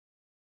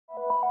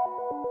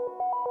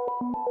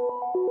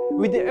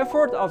With the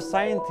effort of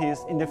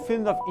scientists in the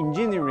field of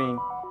engineering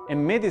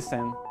and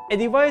medicine, a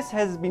device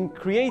has been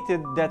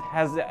created that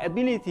has the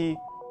ability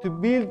to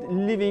build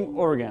living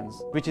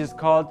organs, which is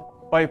called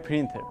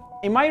bioprinter.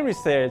 In my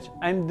research,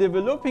 I'm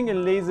developing a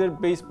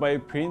laser-based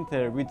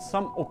bioprinter with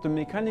some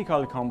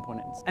optomechanical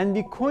components, and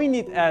we coin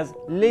it as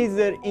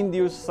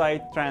laser-induced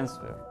site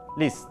transfer,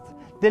 LIST.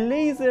 The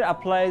laser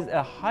applies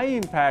a high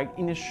impact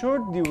in a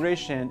short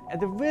duration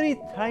at a very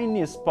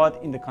tiny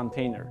spot in the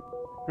container.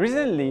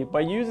 Recently,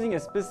 by using a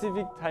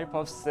specific type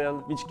of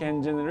cell which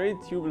can generate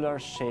tubular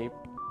shape,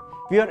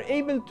 we are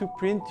able to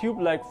print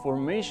tube-like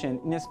formation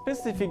in a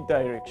specific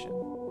direction.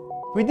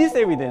 With this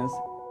evidence,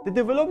 the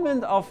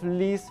development of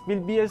LIST will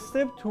be a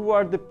step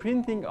toward the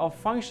printing of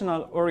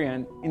functional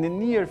organ in the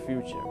near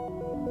future.